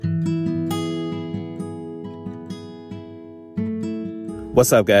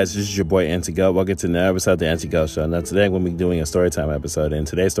What's up, guys? This is your boy Antigo. Welcome to another episode of the Antigo Show. Now, today I'm going to be doing a Storytime episode. In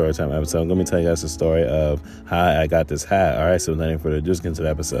today's Storytime episode, I'm going to be telling you guys the story of how I got this hat. All right, so without any further ado, let's get into the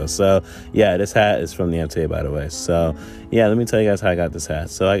episode. So, yeah, this hat is from the MTA, by the way. So, yeah, let me tell you guys how I got this hat.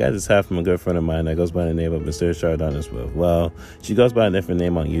 So, I got this hat from a good friend of mine that goes by the name of Mr. Chardonis Wolf. Well, she goes by a different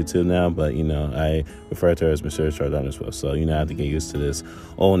name on YouTube now, but, I refer to her as Mr. Chardonis Wolf. So, I have to get used to this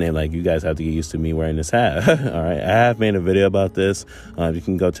old name. Like, you guys have to get used to me wearing this hat. All right, I have made a video about this. You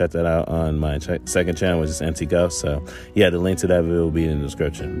can go check that out on my second channel, which is NTGo. So, yeah, the link to that video will be in the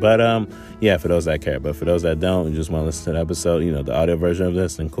description. But, yeah, for those that care. But for those that don't and just want to listen to the episode, the audio version of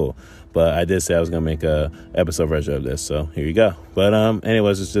this, then cool. But I did say I was going to make a episode version of this. So, here you go. But,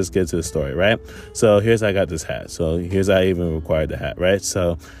 anyways, let's just get to the story, right? So, here's how I got this hat. So, here's how I even acquired the hat, right?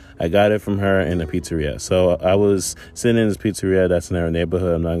 So, I got it from her in a pizzeria. So, I was sitting in this pizzeria that's in our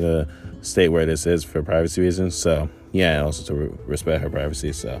neighborhood. I'm not going to state where this is for privacy reasons. So, yeah, and also to respect her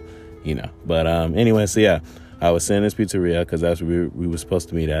privacy. So, But anyway, so yeah, I was sitting in this pizzeria because that's where we were supposed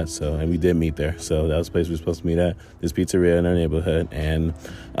to meet at. So, and we did meet there. So that was the place we were supposed to meet at, this pizzeria in our neighborhood. And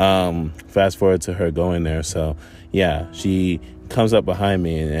fast forward to her going there. So, yeah, she comes up behind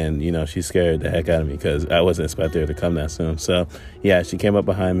me and she scared the heck out of me because I wasn't expecting her to come that soon. So, yeah, she came up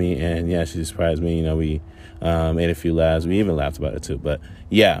behind me and, yeah, she surprised me. We made a few laughs. We even laughed about it, too. But,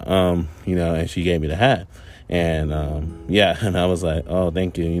 yeah, and she gave me the hat. And, and I was like, oh,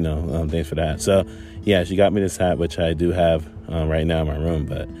 thank you, thanks for that. So, yeah, she got me this hat, which I do have right now in my room.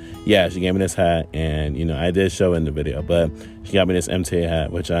 But, yeah, she gave me this hat, and, I did show it in the video. But she got me this MTA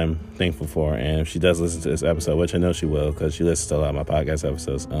hat, which I'm thankful for. And if she does listen to this episode, which I know she will because she listens to a lot of my podcast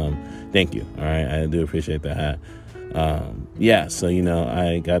episodes, thank you, all right? I do appreciate that hat. So,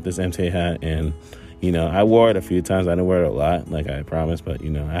 I got this MTA hat, and I wore it a few times. I didn't wear it a lot, like I promised, but,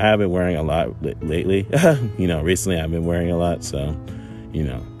 I have been wearing a lot lately. Recently I've been wearing a lot, so,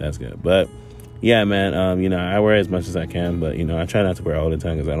 that's good. But, yeah, man, I wear it as much as I can, but, I try not to wear it all the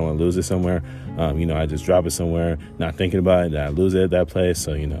time because I don't want to lose it somewhere. I just drop it somewhere, not thinking about it, that I lose it at that place.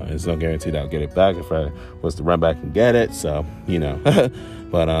 So, it's no guarantee that I'll get it back if I was to run back and get it. So,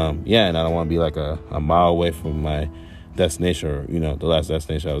 but, and I don't want to be like a mile away from my destination or the last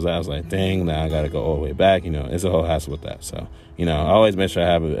destination I was at. I was like, dang, now I gotta go all the way back. It's a whole hassle with that. So I always make sure I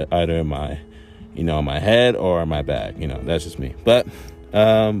have it either in my my head or in my bag. That's just me. But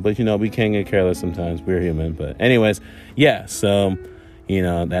we can get careless sometimes. We're human. But anyways, yeah, so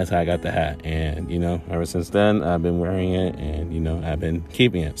that's how I got the hat. And ever since then I've been wearing it, and I've been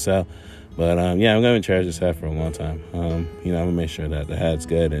keeping it. So but I'm gonna cherish this hat for a long time. I'm gonna make sure that the hat's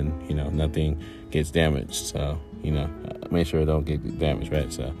good and nothing gets damaged. So make sure it don't get damaged,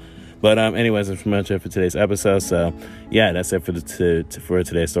 right? So, but anyways, that's pretty much it for today's episode. So, yeah, that's it for for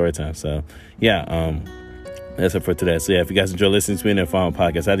today's story time. So, yeah, that's it for today. So, yeah, if you guys enjoy listening to me and follow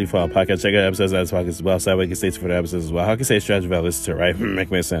podcast, how do you follow podcast? Check out episodes of this podcast as well. So that way you can stay for the episodes as well. How can I say strategy about listen to it, right?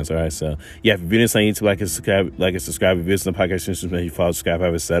 Make sense, all right? So, yeah, if you're viewing this on YouTube, like and subscribe. If you're listening to the podcast, make you follow, subscribe,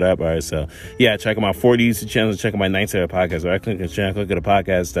 have it set up, all right? So, yeah, check out my 40 YouTube channels, check out my 19 podcast, all right? Click on the channel, click on the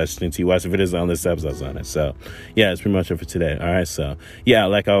podcast, that's to watch the videos on this episodes on it. So, yeah, that's pretty much it for today, all right? So, yeah,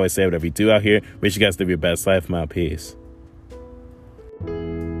 like I always say, whatever you do out here, wish you guys live your best life. My peace.